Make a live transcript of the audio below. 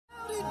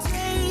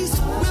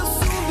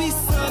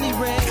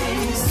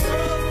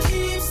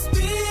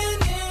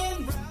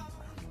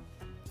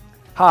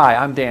Hi,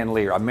 I'm Dan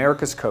Lear,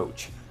 America's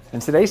Coach,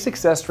 and today's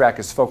Success Track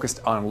is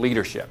focused on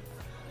leadership.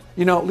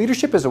 You know,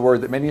 leadership is a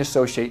word that many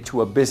associate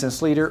to a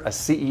business leader, a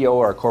CEO,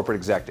 or a corporate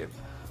executive,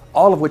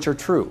 all of which are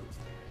true.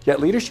 Yet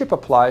leadership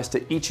applies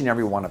to each and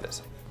every one of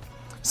us.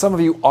 Some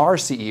of you are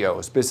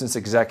CEOs, business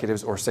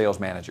executives, or sales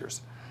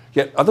managers.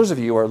 Yet others of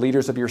you are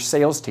leaders of your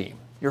sales team,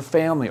 your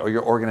family, or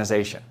your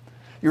organization.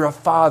 You're a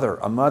father,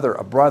 a mother,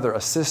 a brother,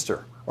 a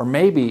sister, or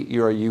maybe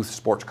you're a youth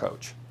sports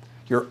coach.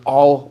 You're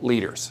all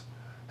leaders.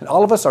 And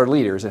all of us are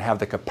leaders and have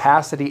the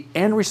capacity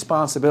and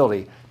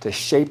responsibility to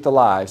shape the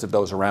lives of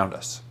those around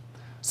us.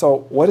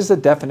 So what is the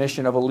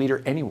definition of a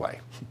leader anyway?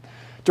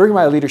 During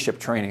my leadership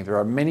training, there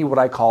are many what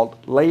I call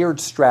layered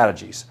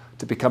strategies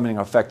to becoming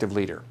an effective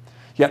leader.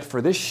 Yet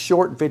for this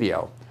short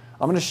video,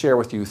 I'm going to share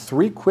with you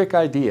 3 quick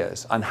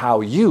ideas on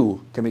how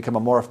you can become a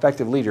more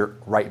effective leader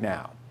right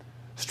now.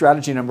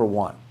 Strategy number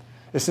 1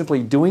 is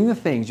simply doing the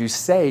things you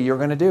say you're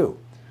going to do.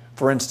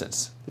 For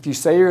instance, if you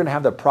say you're going to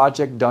have the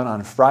project done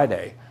on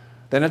Friday,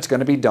 then it's going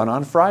to be done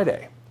on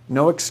Friday.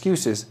 No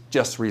excuses,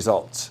 just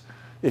results.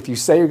 If you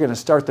say you're going to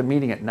start the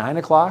meeting at 9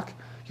 o'clock,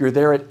 you're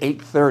there at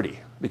 8:30,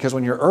 because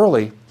when you're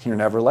early, you're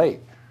never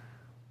late.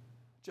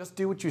 Just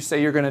do what you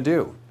say you're going to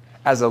do.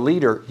 As a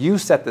leader, you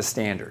set the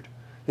standard.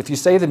 If you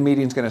say the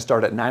meeting's going to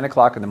start at 9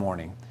 o'clock in the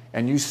morning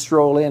and you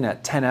stroll in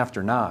at 10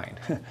 after 9,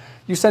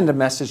 you send a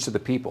message to the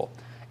people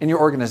in your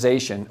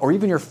organization or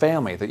even your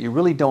family that you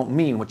really don't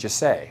mean what you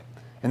say.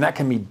 And that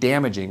can be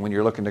damaging when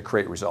you're looking to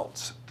create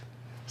results.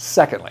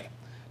 Secondly,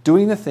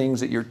 doing the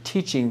things that you're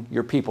teaching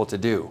your people to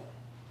do.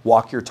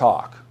 Walk your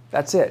talk.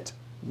 That's it.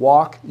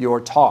 Walk your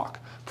talk.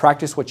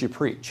 Practice what you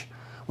preach.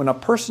 When a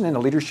person in a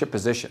leadership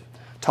position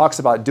talks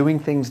about doing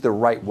things the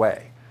right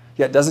way,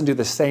 yet doesn't do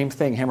the same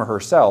thing him or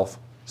herself,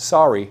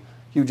 sorry,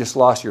 you just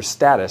lost your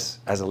status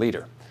as a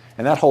leader.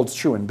 And that holds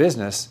true in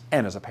business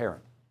and as a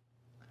parent.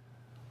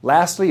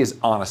 Lastly is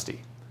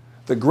honesty.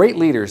 The great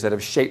leaders that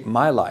have shaped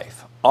my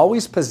life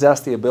always possess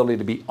the ability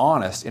to be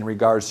honest in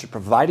regards to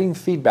providing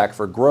feedback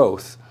for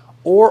growth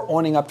or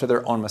owning up to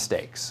their own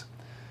mistakes.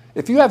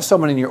 If you have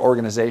someone in your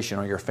organization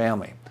or your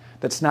family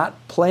that's not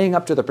playing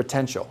up to their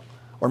potential,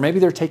 or maybe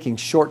they're taking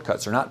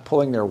shortcuts or not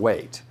pulling their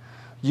weight,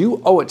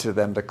 you owe it to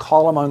them to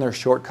call them on their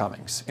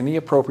shortcomings, in the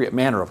appropriate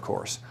manner, of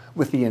course,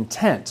 with the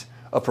intent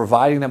of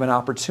providing them an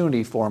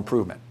opportunity for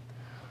improvement.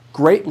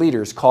 Great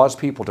leaders cause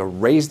people to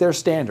raise their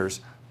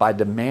standards by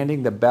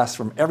demanding the best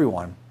from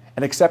everyone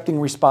and accepting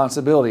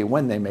responsibility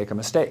when they make a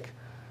mistake.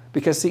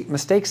 Because see,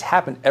 mistakes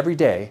happen every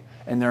day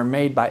and they're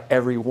made by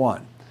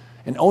everyone.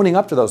 And owning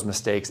up to those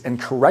mistakes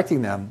and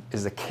correcting them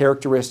is the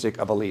characteristic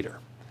of a leader.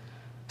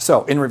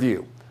 So, in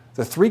review,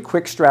 the 3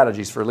 quick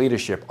strategies for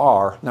leadership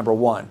are, number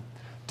 1,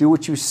 do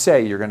what you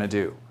say you're going to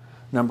do.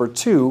 Number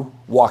 2,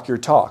 walk your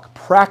talk.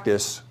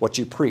 Practice what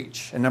you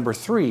preach. And number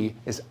 3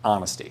 is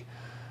honesty.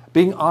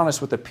 Being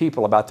honest with the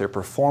people about their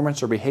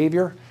performance or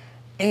behavior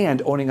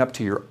and owning up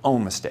to your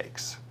own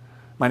mistakes.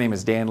 My name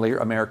is Dan Lear,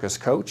 America's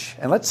Coach,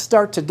 and let's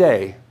start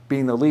today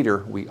being the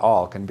leader we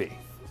all can be.